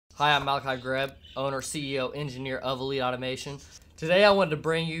Hi, I'm Malachi, owner, CEO, engineer of Elite Automation. Today I wanted to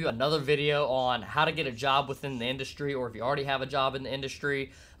bring you another video on how to get a job within the industry, or if you already have a job in the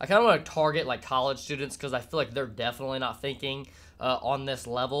industry. I kind of want to target like college students because I feel like they're definitely not thinking on this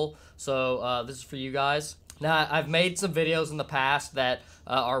level. So this is for you guys. Now, I've made some videos in the past that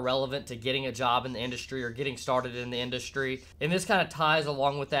are relevant to getting a job in the industry or getting started in the industry. And this kind of ties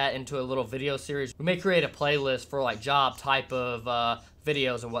along with that into a little video series. We may create a playlist for like job type of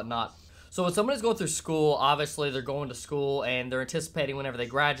videos and whatnot. So when somebody's going through school, obviously they're going to school and they're anticipating whenever they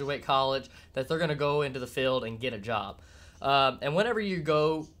graduate college that they're going to go into the field and get a job. And whenever you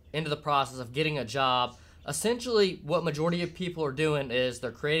go into the process of getting a job, essentially what majority of people are doing is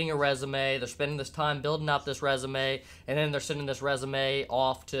they're creating a resume, they're spending this time building out this resume, and then they're sending this resume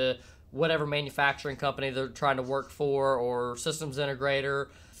off to whatever manufacturing company they're trying to work for or systems integrator,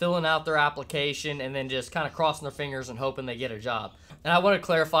 filling out their application, and then just kind of crossing their fingers and hoping they get a job. And I want to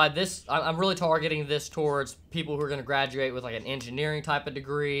clarify this, I'm really targeting this towards people who are going to graduate with like an engineering type of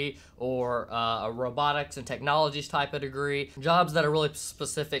degree or a robotics and technologies type of degree. Jobs that are really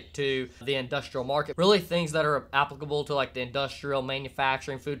specific to the industrial market. Really things that are applicable to like the industrial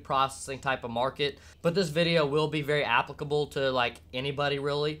manufacturing, food processing type of market. But this video will be very applicable to like anybody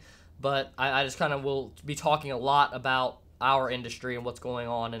really. But I just kind of will be talking a lot about our industry and what's going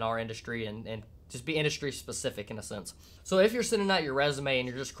on in our industry and just be industry specific in a sense. So if you're sending out your resume and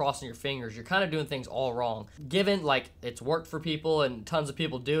you're just crossing your fingers, you're kind of doing things all wrong. Given like it's worked for people and tons of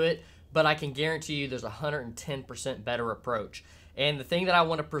people do it, but I can guarantee you there's a 110% better approach. And the thing that I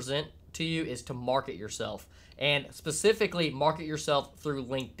want to present to you is to market yourself, and specifically market yourself through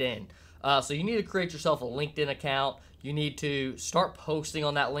LinkedIn. So you need to create yourself a LinkedIn account. You need to start posting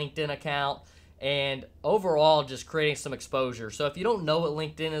on that LinkedIn account, and overall just creating some exposure. So if you don't know what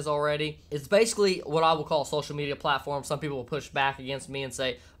LinkedIn is already, it's basically what I will call a social media platform. Some people will push back against me and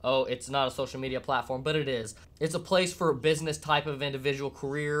say, oh, it's not a social media platform, but it is. It's a place for business type of individual,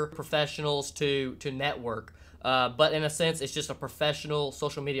 career professionals to network. But in a sense, it's just a professional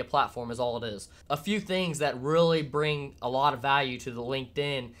social media platform is all it is. A few things that really bring a lot of value to the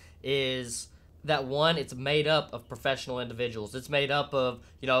LinkedIn is that one, it's made up of professional individuals. It's made up of,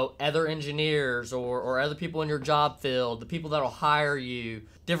 you know, other engineers or other people in your job field, the people that'll hire you,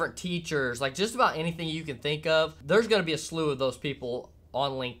 different teachers, like just about anything you can think of. There's going to be a slew of those people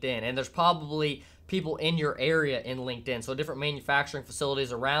on LinkedIn, and there's probably people in your area in LinkedIn. So different manufacturing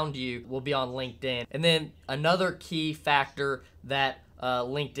facilities around you will be on LinkedIn. And then another key factor that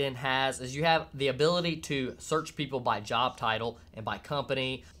LinkedIn has is you have the ability to search people by job title and by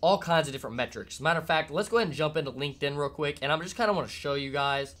company, all kinds of different metrics. Matter of fact, let's go ahead and jump into LinkedIn real quick, and I'm just kind of want to show you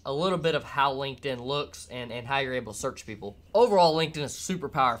guys a little bit of how LinkedIn looks and how you're able to search people. Overall, LinkedIn is super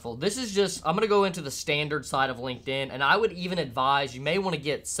powerful. This is just, I'm going to go into the standard side of LinkedIn, and I would even advise you may want to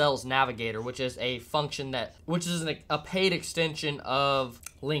get Sales Navigator, which is a function which is a paid extension of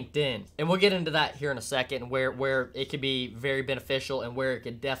LinkedIn. And we'll get into that here in a second, where it could be very beneficial and where it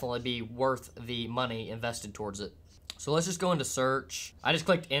could definitely be worth the money invested towards it. So let's just go into search. I just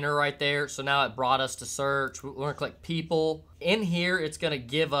clicked enter right there. So now it brought us to search. We're gonna click people. In here, it's gonna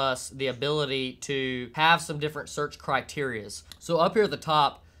give us the ability to have some different search criterias. So up here at the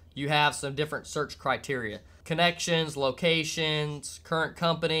top, you have some different search criteria. Connections, locations, current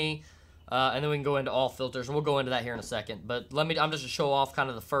company, and then we can go into all filters, and we'll go into that here in a second. But I'm just to show off kind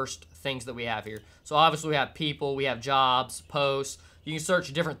of the first things that we have here. So obviously we have people, we have jobs, posts. You can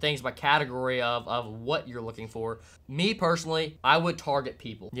search different things by category of what you're looking for. Me personally, I would target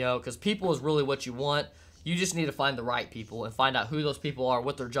people, you know, because people is really what you want. You just need to find the right people and find out who those people are,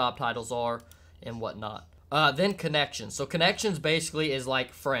 what their job titles are, and whatnot. Then connections. So connections basically is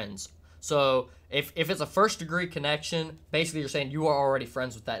like friends. So if it's a first degree connection, basically you're saying you are already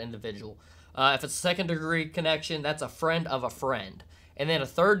friends with that individual. If it's a second degree connection, that's a friend of a friend. And then a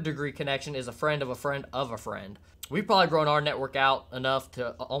third degree connection is a friend of a friend of a friend. We've probably grown our network out enough to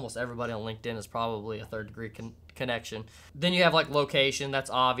almost everybody on LinkedIn is probably a third degree connection. Then you have like location, that's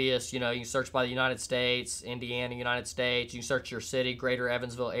obvious. You know, you can search by the United States, Indiana, United States. You can search your city, greater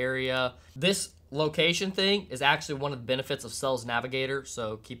Evansville area. This location thing is actually one of the benefits of Sales Navigator,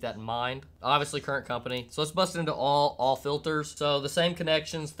 so keep that in mind. Obviously current company. So let's bust into all filters. So the same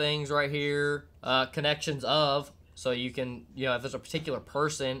connections things right here, connections of. So you can, you know, if there's a particular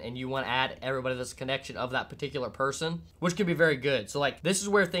person and you want to add everybody that's a connection of that particular person, which could be very good. So like this is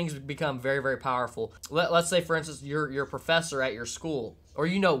where things become very, very powerful. Let's say for instance, you're a professor at your school, or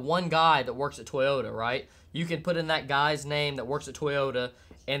you know one guy that works at Toyota, right? You can put in that guy's name that works at Toyota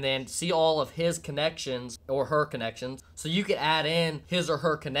and then see all of his connections or her connections. So you could add in his or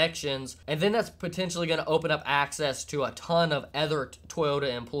her connections, and then that's potentially going to open up access to a ton of other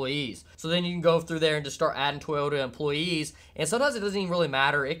Toyota employees. So then you can go through there and just start adding Toyota employees, and sometimes it doesn't even really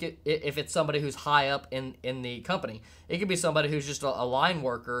matter if it's somebody who's high up in the company. It could be somebody who's just a line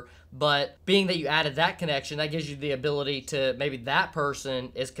worker, but being that you added that connection, that gives you the ability to maybe that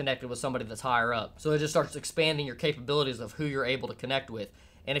person is connected with somebody that's higher up. So it just starts expanding your capabilities of who you're able to connect with.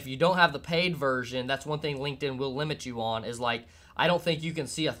 And if you don't have the paid version, that's one thing LinkedIn will limit you on, is like, I don't think you can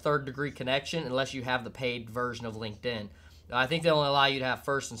see a third degree connection unless you have the paid version of LinkedIn. I think they only allow you to have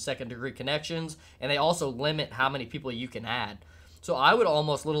first and second degree connections, and they also limit how many people you can add. So I would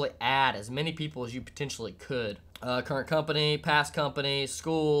almost literally add as many people as you potentially could. Current company, past company,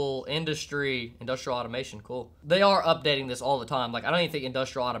 school, industry, industrial automation, cool. They are updating this all the time. Like, I don't even think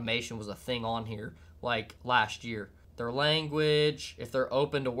industrial automation was a thing on here like last year. Their language, if they're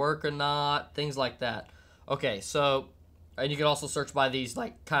open to work or not, things like that. Okay, so, and you can also search by these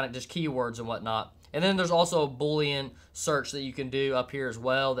like kind of just keywords and whatnot. And then there's also a Boolean search that you can do up here as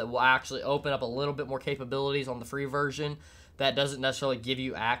well that will actually open up a little bit more capabilities on the free version that doesn't necessarily give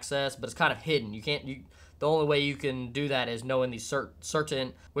you access, but it's kind of hidden. The only way you can do that is knowing these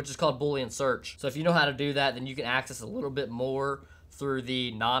certain, which is called Boolean search. So if you know how to do that, then you can access a little bit more through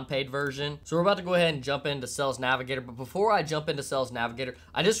the non-paid version. So we're about to go ahead and jump into Sales Navigator, but before I jump into Sales Navigator,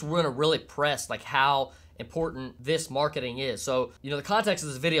 I just want to really press like how important this marketing is. So, you know, the context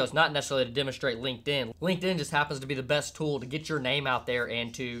of this video is not necessarily to demonstrate LinkedIn. LinkedIn just happens to be the best tool to get your name out there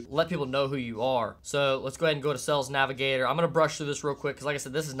and to let people know who you are. So let's go ahead and go to Sales Navigator. I'm going to brush through this real quick because like I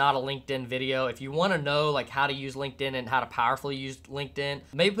said, this is not a LinkedIn video. If you want to know like how to use LinkedIn and how to powerfully use LinkedIn,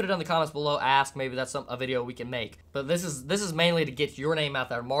 maybe put it in the comments below, ask, maybe that's a video we can make. But this is mainly to get your name out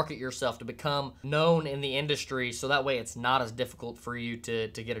there, market yourself, to become known in the industry, so that way it's not as difficult for you to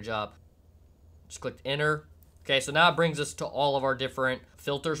get a job. Just click enter. Okay, so now it brings us to all of our different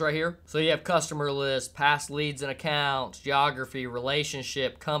filters right here. So you have customer list, past leads and accounts, geography,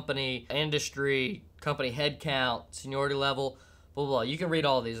 relationship, company, industry, company headcount, seniority level, blah, blah, blah. You can read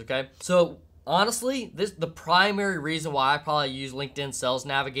all of these, okay? So honestly, the primary reason why I probably use LinkedIn Sales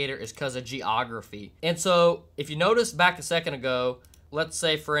Navigator is because of geography. And so if you noticed back a second ago, let's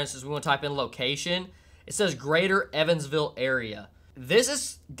say for instance, we want to type in location, it says greater Evansville area. This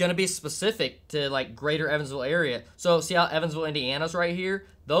is going to be specific to like greater Evansville area. So see how Evansville, Indiana's right here?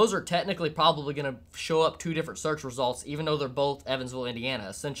 Those are technically probably going to show up two different search results, even though they're both Evansville, Indiana,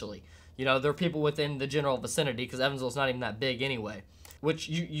 essentially. You know, they're people within the general vicinity because Evansville's not even that big anyway, which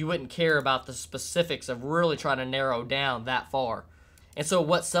you wouldn't care about the specifics of really trying to narrow down that far. And so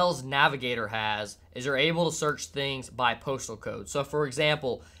what Sales Navigator has is you're able to search things by postal code. So for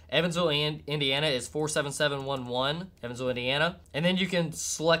example, Evansville, Indiana is 47711, Evansville, Indiana. And then you can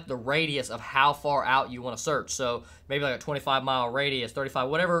select the radius of how far out you want to search. So maybe like a 25-mile radius, 35,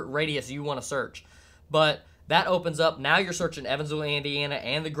 whatever radius you want to search. But that opens up, now you're searching Evansville, Indiana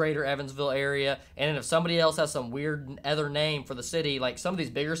and the greater Evansville area. And then if somebody else has some weird other name for the city, like some of these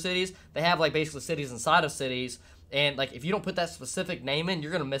bigger cities, they have like basically cities inside of cities. And like if you don't put that specific name in,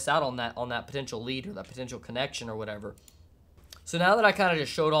 you're going to miss out on that potential lead or that potential connection or whatever. So now that I kind of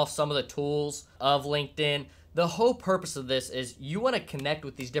just showed off some of the tools of LinkedIn, the whole purpose of this is you want to connect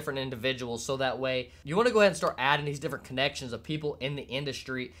with these different individuals, so that way you want to go ahead and start adding these different connections of people in the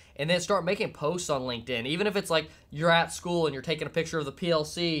industry and then start making posts on LinkedIn. Even if it's like you're at school and you're taking a picture of the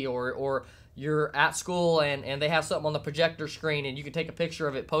PLC, or you're at school and they have something on the projector screen and you can take a picture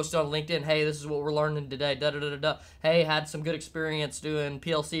of it, post it on LinkedIn. Hey, this is what we're learning today. Da da da da da. Hey, had some good experience doing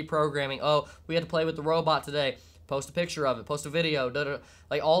PLC programming. Oh, we had to play with the robot today. Post a picture of it, post a video,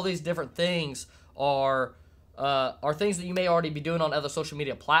 like all these different things are things that you may already be doing on other social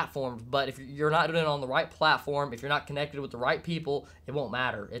media platforms, but if you're not doing it on the right platform, if you're not connected with the right people, it won't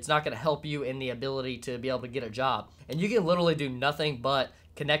matter. It's not going to help you in the ability to be able to get a job. And you can literally do nothing but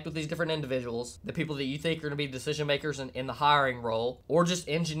connect with these different individuals, the people that you think are going to be decision makers in the hiring role, or just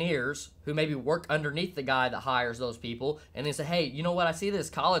engineers who maybe work underneath the guy that hires those people, and then say, hey, you know what, I see this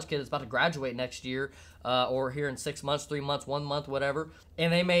college kid that's about to graduate next year, or here in 6 months, 3 months, 1 month, whatever,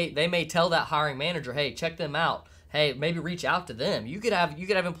 and they may tell that hiring manager, hey, check them out. Hey, maybe reach out to them. You could have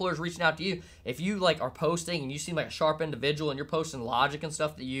employers reaching out to you if you like are posting and you seem like a sharp individual and you're posting logic and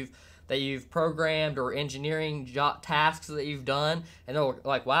stuff that you've programmed or engineering tasks that you've done, and they're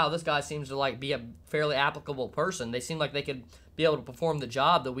like, wow, this guy seems to like be a fairly applicable person. They seem like they could be able to perform the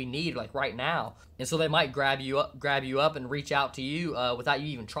job that we need like right now. And so they might grab you up and reach out to you without you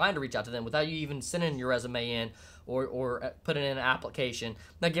even trying to reach out to them, without you even sending your resume in or putting in an application.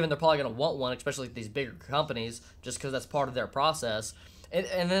 Now, given they're probably going to want one, especially these bigger companies, just because that's part of their process.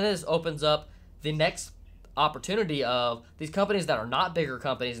 And then this opens up the next opportunity of these companies that are not bigger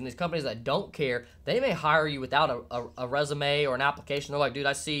companies and these companies that don't care. They may hire you without a resume or an application. They're like, dude,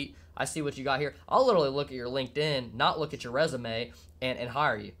 I see what you got here. I'll literally look at your LinkedIn, not look at your resume, and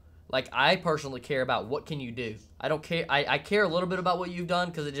hire you. Like, I personally care about what can you do. I don't care. I care a little bit about what you've done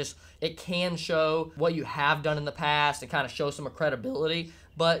because it can show what you have done in the past and kind of show some credibility.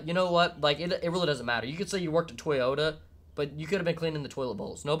 But you know what? Like, it really doesn't matter. You could say you worked at Toyota, but you could have been cleaning the toilet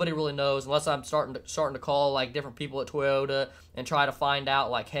bowls. Nobody really knows unless I'm starting to call like different people at Toyota and try to find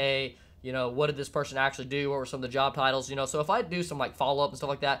out like, hey, you know, what did this person actually do? What were some of the job titles? You know, so if I do some like follow up and stuff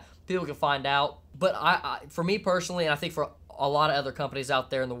like that, people can find out. But for me personally, and I think for a lot of other companies out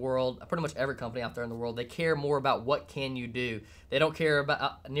there in the world, pretty much every company out there in the world, they care more about what can you do. They don't care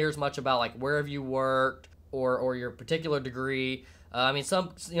about near as much about like where have you worked or your particular degree. I mean,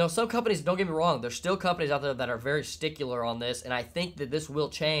 some companies, don't get me wrong, there's still companies out there that are very stickler on this, and I think that this will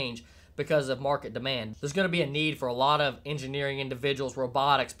change because of market demand. There's going to be a need for a lot of engineering individuals,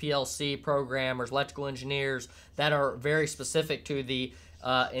 robotics, PLC programmers, electrical engineers that are very specific to the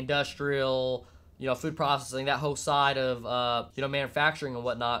industrial, food processing, that whole side of, manufacturing and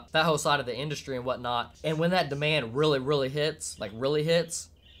whatnot, that whole side of the industry and whatnot. And when that demand really hits,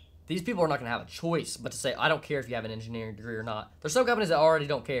 these people are not going to have a choice but to say, I don't care if you have an engineering degree or not. There's some companies that already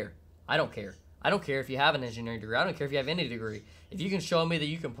don't care. I don't care. I don't care if you have an engineering degree. I don't care if you have any degree. If you can show me that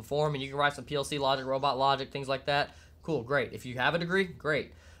you can perform and you can write some PLC logic, robot logic, things like that, cool, great. If you have a degree,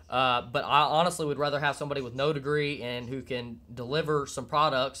 great. But I honestly would rather have somebody with no degree and who can deliver some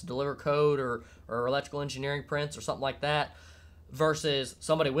products, deliver code or electrical engineering prints or something like that, versus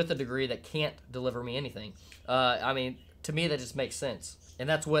somebody with a degree that can't deliver me anything. I mean, to me, that just makes sense. And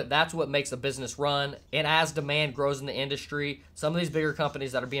that's what makes a business run. And as demand grows in the industry, some of these bigger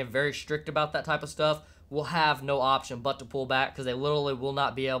companies that are being very strict about that type of stuff will have no option but to pull back because they literally will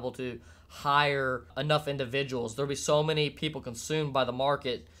not be able to hire enough individuals. There'll be so many people consumed by the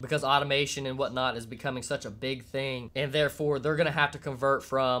market because automation and whatnot is becoming such a big thing, and therefore they're going to have to convert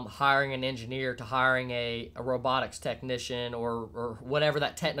from hiring an engineer to hiring a robotics technician or whatever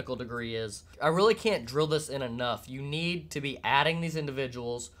that technical degree is. I really can't drill this in enough. You need to be adding these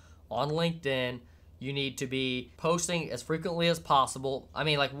individuals on LinkedIn. You need to be posting as frequently as possible. I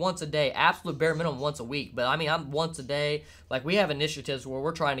mean, like once a day, absolute bare minimum once a week. But I mean, I'm once a day. Like we have initiatives where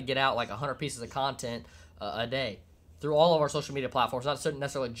we're trying to get out like 100 pieces of content a day through all of our social media platforms. Not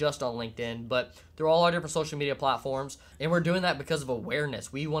necessarily just on LinkedIn, but through all our different social media platforms. And we're doing that because of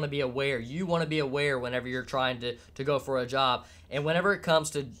awareness. We want to be aware. You want to be aware whenever you're trying to go for a job. And whenever it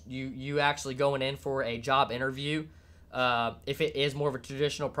comes to you actually going in for a job interview, if it is more of a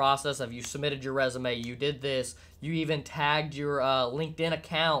traditional process of you submitted your resume, you did this, you even tagged your LinkedIn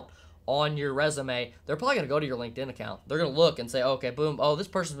account on your resume, they're probably going to go to your LinkedIn account. They're going to look and say, okay, boom, oh, this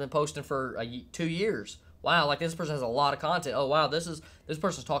person's been posting for 2 years. Wow, like this person has a lot of content. Oh, wow, this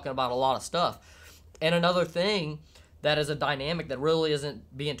person's talking about a lot of stuff. And another thing that is a dynamic that really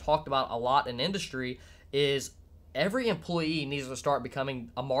isn't being talked about a lot in industry is every employee needs to start becoming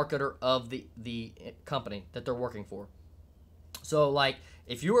a marketer of the company that they're working for. So, like,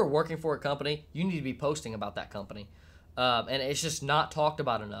 if you are working for a company, you need to be posting about that company. And it's just not talked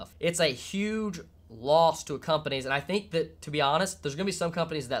about enough. It's a huge loss to companies. And I think that, to be honest, there's going to be some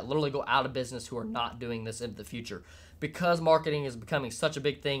companies that literally go out of business who are not doing this in the future. Because marketing is becoming such a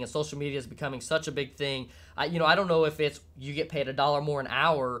big thing and social media is becoming such a big thing. I don't know if it's you get paid $1 more an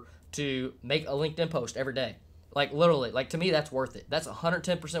hour to make a LinkedIn post every day. Like, literally, like, to me, that's worth it. That's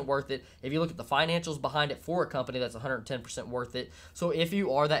 110% worth it. If you look at the financials behind it for a company, that's 110% worth it. So if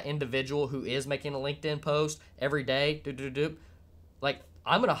you are that individual who is making a LinkedIn post every day, like,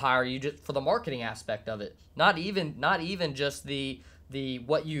 I'm going to hire you just for the marketing aspect of it. Not even just the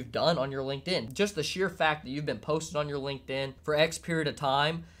what you've done on your LinkedIn. Just the sheer fact that you've been posted on your LinkedIn for X period of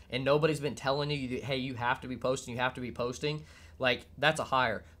time and nobody's been telling you, hey, you have to be posting, like, that's a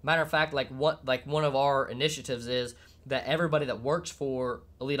hire. Matter of fact, like one of our initiatives is that everybody that works for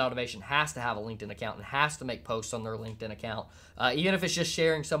Elite Automation has to have a LinkedIn account and has to make posts on their LinkedIn account, even if it's just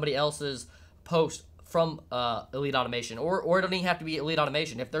sharing somebody else's post from Elite Automation, or it doesn't even have to be Elite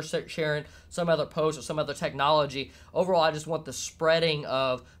Automation. If they're sharing some other post or some other technology, overall, I just want the spreading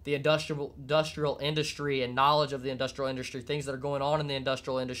of the industrial industry and knowledge of the industrial industry, things that are going on in the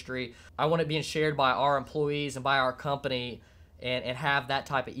industrial industry. I want it being shared by our employees and by our company, and have that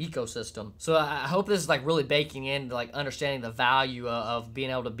type of ecosystem. So I hope this is like really baking into like understanding the value of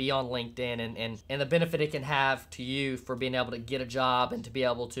being able to be on LinkedIn and the benefit it can have to you for being able to get a job and to be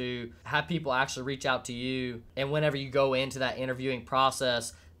able to have people actually reach out to you. And whenever you go into that interviewing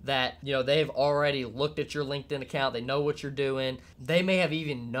process, that, you know, they've already looked at your LinkedIn account. They know what you're doing. They may have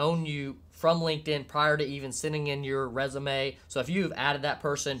even known you from LinkedIn prior to even sending in your resume. So if you've added that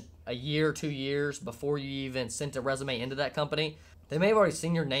person a year, 2 years before you even sent a resume into that company, they may have already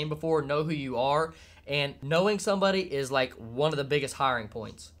seen your name before, know who you are. And knowing somebody is like one of the biggest hiring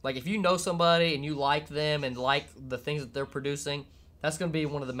points. Like if you know somebody and you like them and like the things that they're producing, that's going to be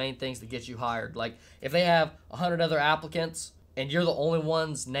one of the main things that gets you hired. Like if they have 100 other applicants and you're the only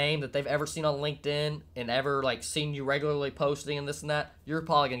one's name that they've ever seen on LinkedIn and ever like seen you regularly posting and this and that, you're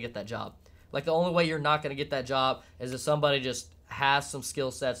probably going to get that job. Like the only way you're not going to get that job is if somebody just has some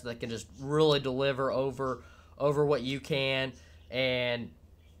skill sets that can just really deliver over what you can. And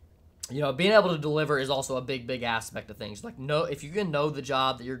you know, being able to deliver is also a big aspect of things. Like, if you can know the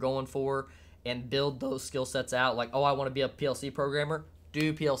job that you're going for and build those skill sets out, like, oh, I want to be a PLC programmer,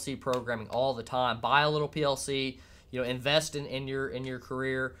 do PLC programming all the time. Buy a little PLC, you know, invest in your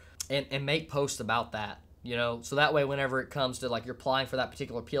career and make posts about that, you know, so that way whenever it comes to like you're applying for that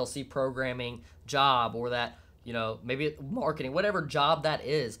particular PLC programming job or that, you know, maybe marketing, whatever job that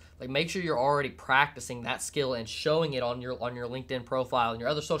is, like make sure you're already practicing that skill and showing it on your LinkedIn profile and your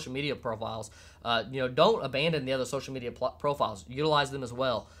other social media profiles. You know, don't abandon the other social media profiles. Utilize them as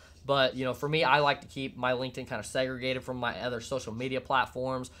well. But, you know, for me, I like to keep my LinkedIn kind of segregated from my other social media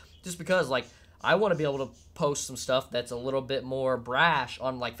platforms just because, like, I want to be able to post some stuff that's a little bit more brash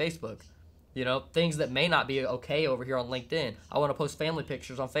on, like, Facebook. You know, things that may not be okay over here on LinkedIn. I want to post family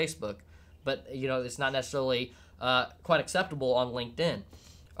pictures on Facebook. But, you know, it's not necessarily quite acceptable on LinkedIn.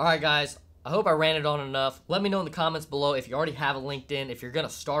 All right, guys, I hope I ran it on enough. Let me know in the comments below if you already have a LinkedIn, if you're going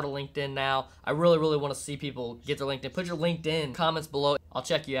to start a LinkedIn now. I really want to see people get their LinkedIn. Put your LinkedIn comments below. I'll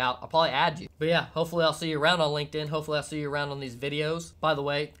check you out. I'll probably add you. But yeah, hopefully I'll see you around on LinkedIn. Hopefully I'll see you around on these videos. By the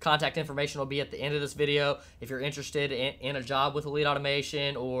way, contact information will be at the end of this video. If you're interested in a job with Elite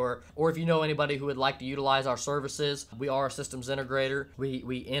Automation or if you know anybody who would like to utilize our services, we are a systems integrator.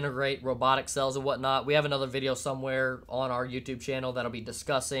 We integrate robotic cells and whatnot. We have another video somewhere on our YouTube channel that'll be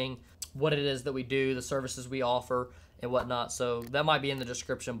discussing what it is that we do, the services we offer, and whatnot. So that might be in the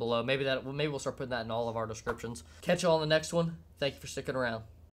description below. Maybe we'll start putting that in all of our descriptions. Catch you all on the next one. Thank you for sticking around.